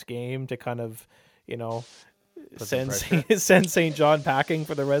that last game to kind of, send St. John packing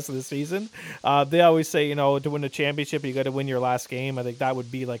for the rest of the season. They always say, to win a championship, you got to win your last game. I think that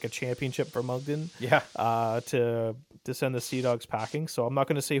would be like a championship for Moncton. Yeah. To send the Sea Dogs packing. So I'm not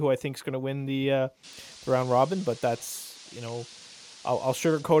going to say who I think is going to win the round robin, but that's, I'll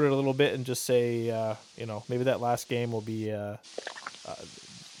sugarcoat it a little bit and just say, maybe that last game will be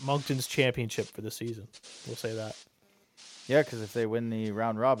Moncton's championship for the season. We'll say that. Yeah, because if they win the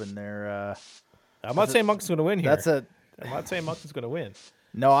round robin, they're. I'm not saying Moncton's going to win here. I'm not saying Moncton's going to win.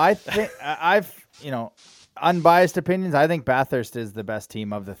 No, I think I've unbiased opinions. I think Bathurst is the best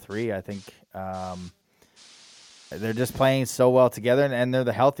team of the three. I think they're just playing so well together, and they're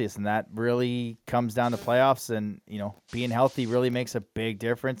the healthiest, and that really comes down to playoffs. And being healthy really makes a big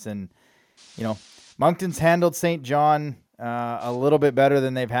difference. And Moncton's handled St. John a little bit better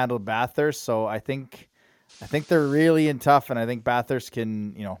than they've handled Bathurst. So I think they're really in tough, and I think Bathurst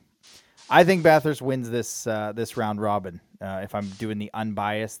can, I think Bathurst wins this round robin. If I'm doing the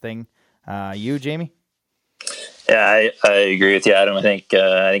unbiased thing, you, Jamie? Yeah, I agree with you, Adam. I think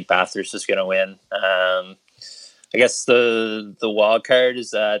Bathurst is going to win. I guess the wild card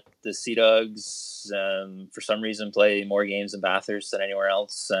is that the Sea Dogs, for some reason, play more games in Bathurst than anywhere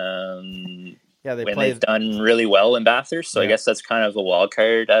else. They've done really well in Bathurst, so I guess that's kind of a wild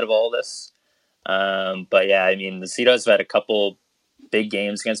card out of all this. But yeah, I mean, the Sea Dogs have had a couple big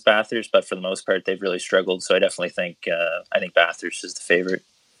games against Bathurst, but for the most part, they've really struggled. So I definitely think Bathurst is the favorite.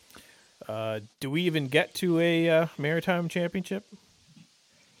 Do we even get to a Maritime Championship?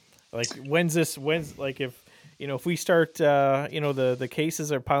 Like, if we start, the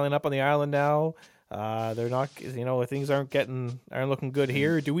cases are piling up on the island now. They're not, things aren't looking good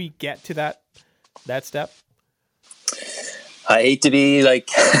here. Do we get to that step? I hate to be like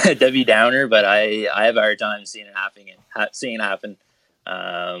a Debbie Downer, but I have a hard time seeing it happen.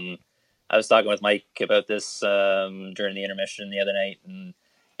 I was talking with Mike about this during the intermission the other night, and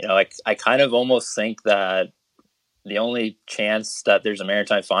I kind of almost think that the only chance that there's a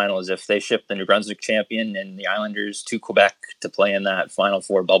Maritime final is if they ship the New Brunswick champion and the Islanders to Quebec to play in that Final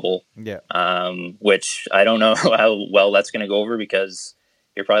Four bubble. Yeah. Which I don't know how well that's going to go over, because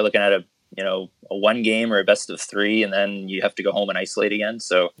you're probably looking at a one game or a best of three, and then you have to go home and isolate again.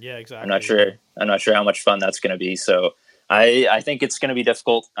 So yeah, exactly. I'm not sure how much fun that's going to be. So I think it's going to be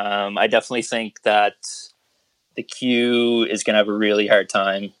difficult. I definitely think that the Q is going to have a really hard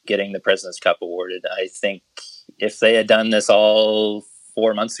time getting the President's Cup awarded. I think if they had done this all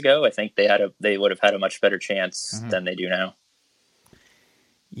 4 months ago, I think they would have had a much better chance than they do now.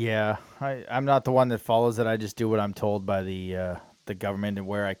 Yeah, I'm not the one that follows it. I just do what I'm told by the government and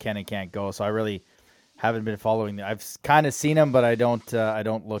where I can and can't go. So I really haven't been following. I've kind of seen them, but I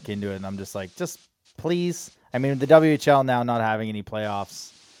don't look into it. And I'm just like, just please. I mean, the WHL now not having any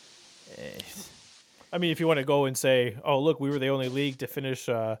playoffs. I mean, if you want to go and say, "Oh, look, we were the only league to finish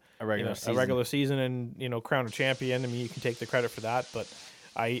a regular season and crown a champion," I mean, you can take the credit for that. But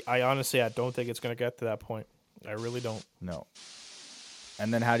I honestly, I don't think it's going to get to that point. I really don't. No.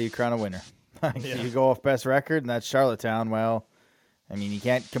 And then how do you crown a winner? You go off best record, and that's Charlottetown. Well, I mean, you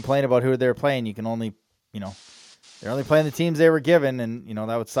can't complain about who they're playing. You can only, they're only playing the teams they were given, and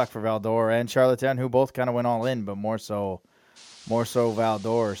that would suck for Val-d'Or and Charlottetown, who both kind of went all in, but more so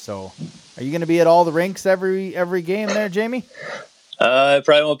Val-d'Or. So, are you going to be at all the rinks every game there, Jamie? It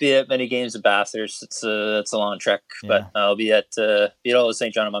probably won't be at many games at Bathurst. It's a long trek, but I'll be at all the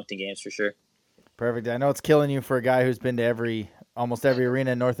St. John and Moncton games for sure. Perfect. I know it's killing you for a guy who's been to almost every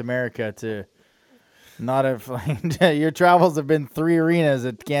arena in North America to not have your travels have been 3 arenas.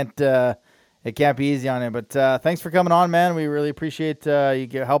 It can't be easy on it. But thanks for coming on, man. We really appreciate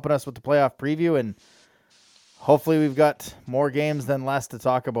you helping us with the playoff preview, and hopefully we've got more games than less to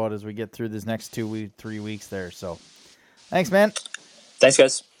talk about as we get through this next 3 weeks there. So thanks, man. Thanks,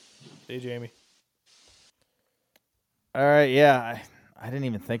 guys. Hey, Jamie. All right. Yeah. I didn't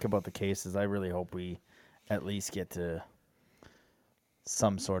even think about the cases. I really hope we at least get to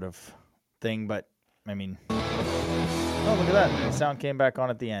some sort of thing, but I mean, oh, look at that. The sound came back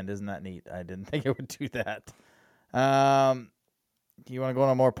on at the end. Isn't that neat? I didn't think it would do that. Do you want to go on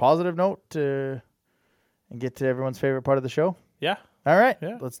a more positive note and get to everyone's favorite part of the show? Yeah. All right.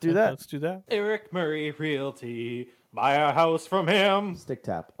 Yeah. Let's do that. Let's do that. Eric Murray Realty. Buy a house from him. Stick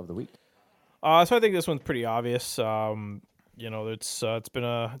tap of the week. So I think this one's pretty obvious. It's been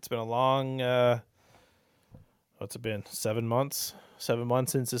a long what's it been? 7 months. 7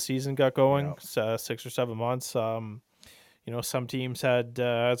 months since the season got going. 6 or 7 months. Some teams had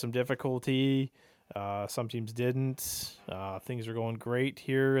some difficulty. Some teams didn't. Things were going great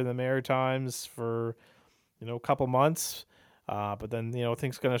here in the Maritimes for a couple months, but then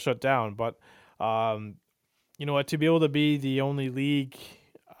things kind of shut down. But to be able to be the only league,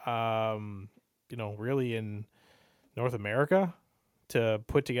 really in North America to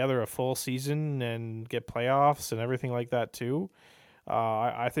put together a full season and get playoffs and everything like that too.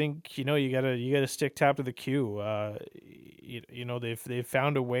 I think you gotta stick tap to the Q. They've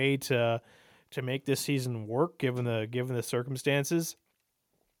found a way to make this season work given the circumstances.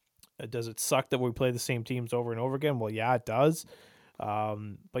 Does it suck that we play the same teams over and over again? Well, yeah, it does.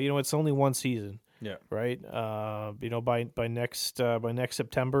 But it's only one season. Yeah. Right. By next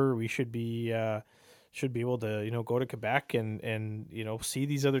September, we should be able to go to Quebec and see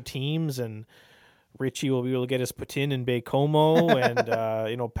these other teams, and Richie will be able to get us put in Baie-Comeau, and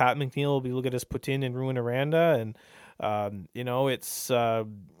Pat McNeil will be able to get us put in Rouyn-Noranda, and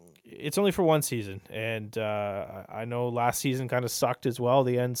it's only for one season, and I know last season kind of sucked as well.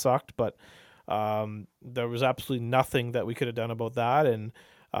 The end sucked, but there was absolutely nothing that we could have done about that, and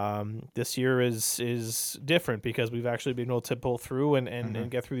this year is different because we've actually been able to pull through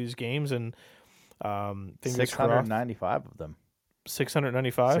and get through these games, and 695 of them.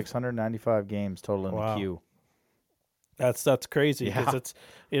 695? 695 games total in the queue. That's crazy because it's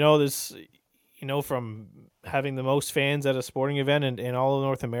there's from having the most fans at a sporting event in all of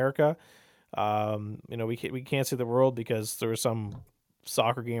North America, we can't see the world because there was some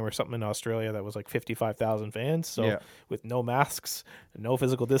soccer game or something in Australia that was like 55,000 fans. So with no masks, no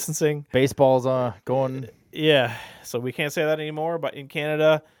physical distancing, baseball's going. Yeah, so we can't say that anymore. But in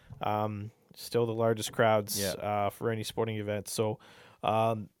Canada, still the largest crowds for any sporting event. So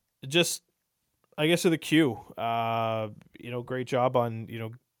just I guess to the Q, great job on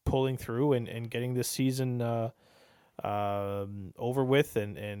pulling through and getting this season over with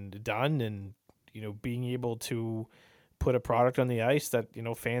and done, and being able to put a product on the ice that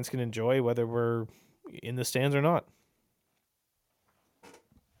fans can enjoy whether we're in the stands or not.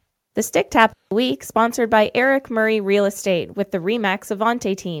 The Stick Tap Week sponsored by Eric Murray Real Estate with the RE/MAX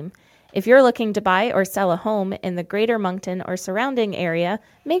Avante team. If you're looking to buy or sell a home in the Greater Moncton or surrounding area,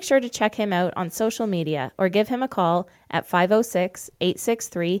 make sure to check him out on social media or give him a call at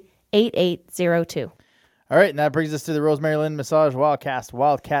 506-863-8802. All right, and that brings us to the Rosemary Lynn Massage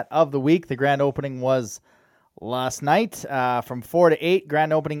Wildcat of the Week. The grand opening was last night from 4 to 8.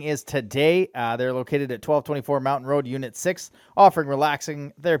 Grand opening is today. They're located at 1224 Mountain Road, Unit 6, offering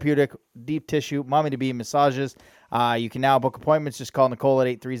relaxing, therapeutic, deep tissue, mommy-to-be massages. You can now book appointments. Just call Nicole at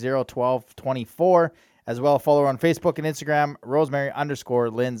 830-1224. As well, follow her on Facebook and Instagram,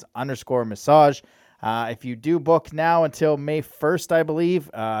 Rosemary_Lynn's_massage. If you do book now until May 1st, I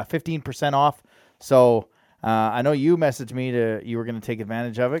believe, 15% off. So I know you messaged me you were going to take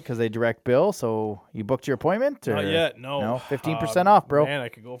advantage of it because they direct bill. So you booked your appointment? Or? Not yet, no. No, 15% off, bro. Man, I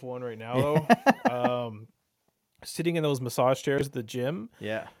could go for one right now, though. Sitting in those massage chairs at the gym.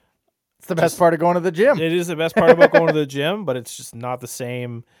 Yeah. It's the best part of going to the gym. It is the best part about going to the gym, but it's just not the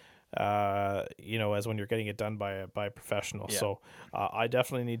same, as when you're getting it done by a professional. Yeah. So I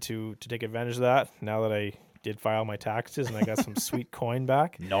definitely need to take advantage of that now that I did file my taxes and I got some sweet coin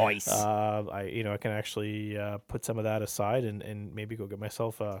back. Nice. I can actually put some of that aside and maybe go get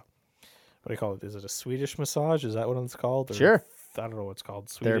myself what do you call it? Is it a Swedish massage? Is that what it's called? Or sure. I don't know what it's called.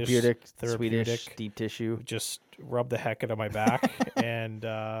 Therapeutic, Swedish, deep tissue. Just rub the heck out of my back and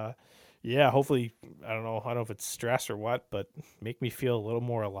hopefully, I don't know if it's stress or what, but make me feel a little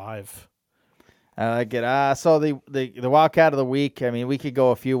more alive. I like it. So the Wildcat of the Week, I mean, we could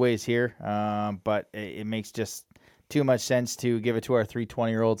go a few ways here, but it makes just too much sense to give it to our 3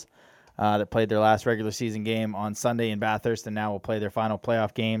 20-year-olds that played their last regular season game on Sunday in Bathurst and now will play their final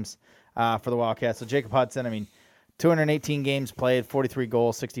playoff games for the Wildcats. So Jacob Hudson, I mean, 218 games played, 43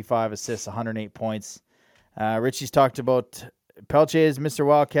 goals, 65 assists, 108 points. Richie's talked about Pelche is Mr.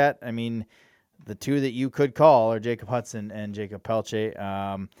 Wildcat. I mean, the two that you could call are Jacob Hudson and Jacob Pelche.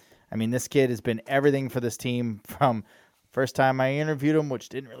 I mean, this kid has been everything for this team from first time I interviewed him, which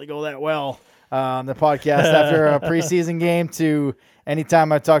didn't really go that well on the podcast after a preseason game, to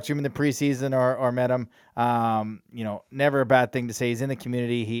anytime I talked to him in the preseason or met him. Never a bad thing to say. He's in the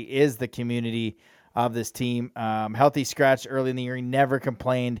community. He is the community of this team. Healthy scratch early in the year. He never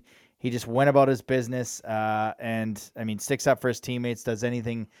complained. He just went about his business and, I mean, sticks up for his teammates, does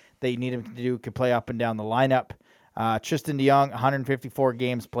anything that you need him to do, could play up and down the lineup. Tristan DeYoung, 154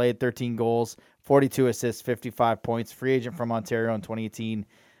 games played, 13 goals, 42 assists, 55 points. Free agent from Ontario in 2018.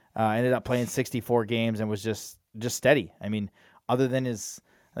 Ended up playing 64 games and was just just steady. I mean, other than his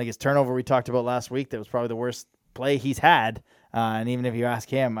turnover we talked about last week, that was probably the worst play he's had. And even if you ask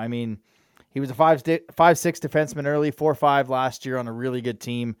him, I mean, he was a 5'6" defenseman early, 4'5" last year on a really good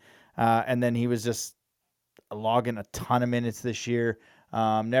team. And then he was just logging a ton of minutes this year.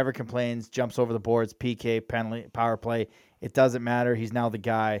 Never complains, jumps over the boards, PK, penalty, power play. It doesn't matter. He's now the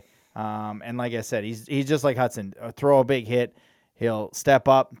guy. And like I said, he's just like Hudson. Throw a big hit, he'll step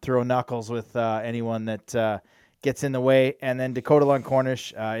up, throw knuckles with anyone that gets in the way. And then Dakota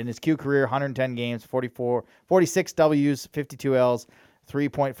Lund-Cornish, in his Q career, 110 games, 46 Ws, 52 Ls,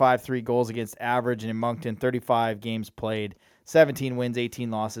 3.53 goals against average. And in Moncton, 35 games played, 17 wins, 18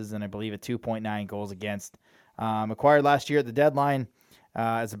 losses, and I believe a 2.9 goals against. Acquired last year at the deadline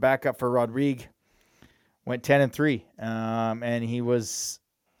as a backup for Rodrigue. Went 10-3. And he was,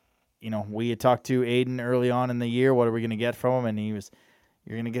 we had talked to Aiden early on in the year. What are we going to get from him? And you're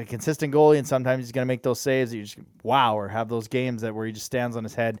going to get a consistent goalie, and sometimes he's going to make those saves that you just, wow, or have those games where he just stands on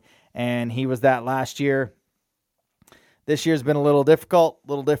his head. And he was that last year. This year's been a little difficult,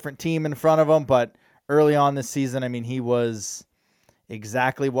 little different team in front of him, but early on this season, I mean, he was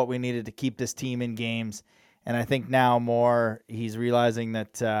exactly what we needed to keep this team in games. And I think now more he's realizing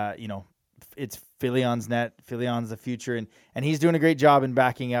that, it's Filion's net. Filion's the future. And he's doing a great job in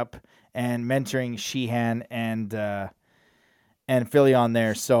backing up and mentoring Sheehan and Filion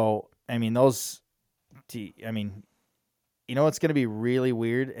there. So, I mean, it's going to be really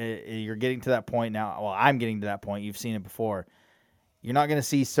weird. You're getting to that point now. Well, I'm getting to that point. You've seen it before. You're not going to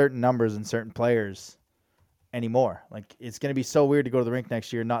see certain numbers in certain players anymore. Like, it's going to be so weird to go to the rink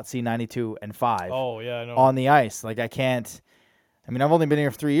next year and not see 92 and 5 I know. on the ice. Like, I can't. I mean, I've only been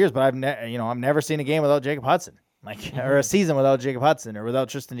here for 3 years, but I've never seen a game without Jacob Hudson, or a season without Jacob Hudson, or without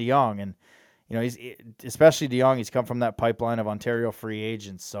Tristan DeJong. And he's especially DeJong. He's come from that pipeline of Ontario free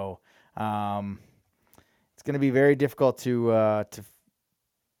agents, so it's going to be very difficult to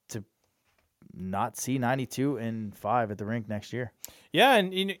not see 92 and 5 at the rink next year. Yeah,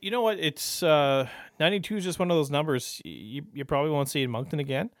 and you know what? It's 92 is just one of those numbers you probably won't see in Moncton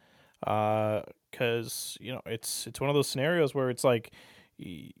again, because it's one of those scenarios where it's like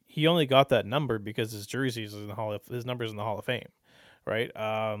he only got that number because his jersey's in his number's in the Hall of Fame, right?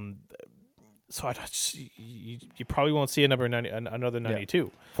 So you probably won't see another 92. Yeah.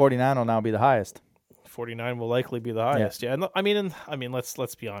 49 will now be the highest. 49 will likely be the highest. Yeah, and I mean,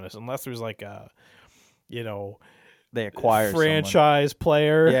 let's be honest. Unless there's like a, they acquire franchise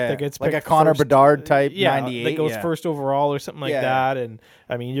player that gets like picked a Connor first, Bedard type 98 that goes first overall or something like that. And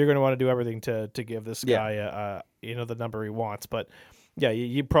I mean, you're going to want to do everything to give this guy the number he wants. But yeah,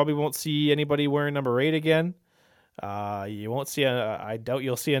 you probably won't see anybody wearing number 8 again. You won't see I doubt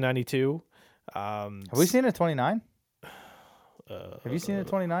you'll see a 92. Have we seen a 29? Have you seen a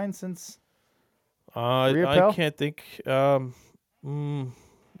 29 since? I can't think.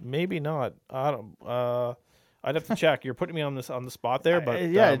 Maybe not. I don't. I'd have to check. You're putting me on the spot there, but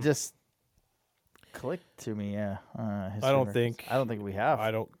it just clicked to me. Yeah, I don't think we have.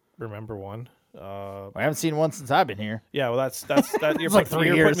 I don't remember one. I haven't seen one since I've been here. Yeah, well, that's you're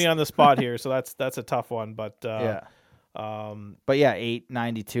putting me on the spot here, so that's a tough one. But but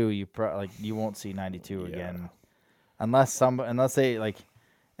 892. You won't see 92 again, unless they like,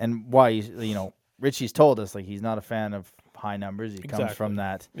 and why Richie's told us he's not a fan of high numbers. He comes from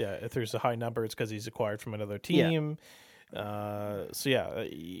that. Yeah, if there's a high number, it's because he's acquired from another team. Drafted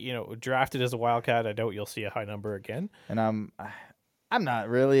as a Wildcat, I doubt you'll see a high number again. And I'm not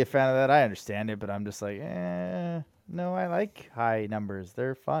really a fan of that. I understand it, but I'm just like, no, I like high numbers.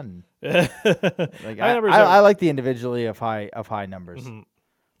 They're fun. I like the individuality of high numbers. Mm-hmm.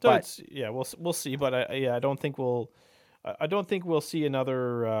 So we'll see, but I don't think we'll see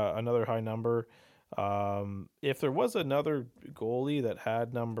another high number. If there was another goalie that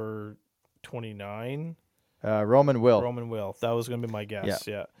had number 29, Roman Will. That was going to be my guess.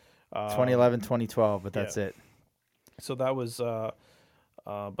 Yeah. 2011, 2012, but that's it. So that was, but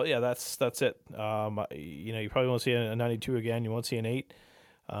yeah, that's it. You probably won't see a 92 again. You won't see an 8.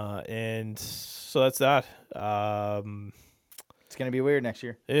 And so that's that. It's going to be weird next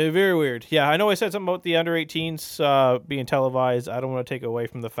year. Very weird. Yeah, I know I said something about the under 18s being televised. I don't want to take away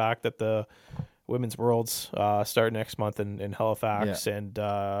from the fact that the Women's Worlds start next month in Halifax, and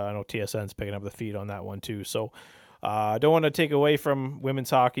I know TSN's picking up the feed on that one too. So I don't want to take away from women's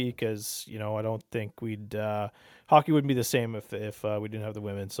hockey because I don't think hockey wouldn't be the same if we didn't have the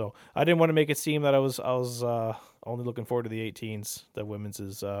women. So I didn't want to make it seem that I was only looking forward to the 18s. The women's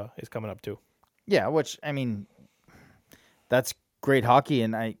is coming up too. Yeah, which I mean, that's great hockey,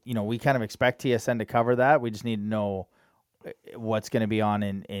 and we kind of expect TSN to cover that. We just need to know what's going to be on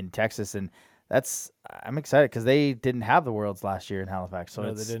in Texas, and I'm excited because they didn't have the Worlds last year in Halifax, so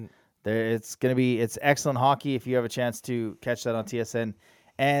No, they didn't. It's excellent hockey if you have a chance to catch that on TSN.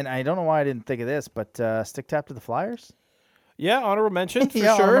 And I don't know why I didn't think of this, but stick tap to the Flyers. Yeah, honorable mention for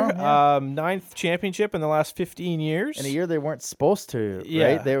Yeah, sure. honorable, yeah. 9th championship in the last 15 years. In a year they weren't supposed to,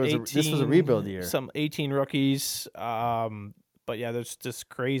 Yeah, right? This was a rebuild year. Some 18 rookies. But yeah, that's just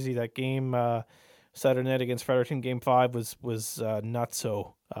crazy. That game Saturday night against Fredericton, Game 5 was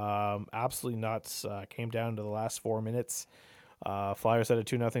nutso. Absolutely nuts. Came down to the last 4 minutes. Flyers had a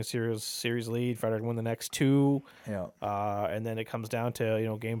 2-0 series lead. Fredericton won the next 2. Yeah. And then it comes down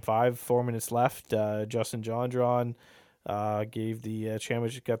to Game 5, 4 minutes left. Justin Jondron gave the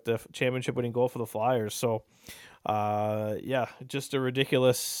championship winning goal for the Flyers. So just a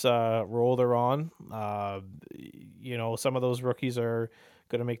ridiculous role they're on. Some of those rookies are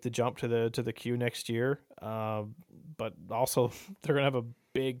going to make the jump to the queue next year, but also they're going to have a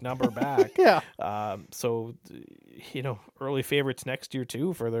big number back. Yeah. So early favorites next year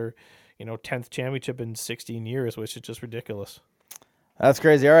too for their 10th championship in 16 years, which is just ridiculous. That's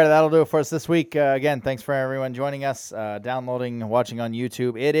crazy. All right, that'll do it for us this week. Again, thanks for everyone joining us, downloading, watching on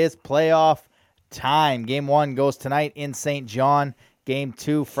YouTube. It is playoff time. Game 1 goes tonight in St. John. Game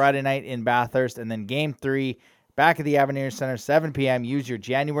 2 Friday night in Bathurst. And then Game 3 back at the Avenir Center, 7 p.m. Use your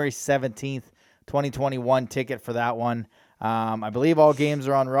January 17th, 2021 ticket for that one. I believe all games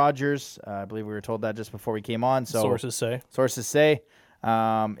are on Rogers. I believe we were told that just before we came on. So Sources say.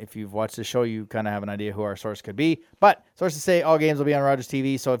 If you've watched the show, you kind of have an idea who our source could be. But sources say all games will be on Rogers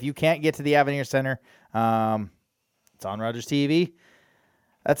TV. So if you can't get to the Avenir Center, it's on Rogers TV.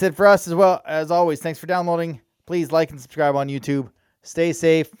 That's it for us as well. As always, thanks for downloading. Please like and subscribe on YouTube. Stay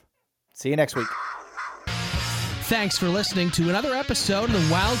safe. See you next week. Thanks for listening to another episode of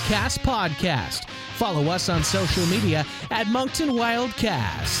the Wildcast Podcast. Follow us on social media at Moncton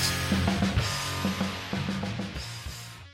Wildcast.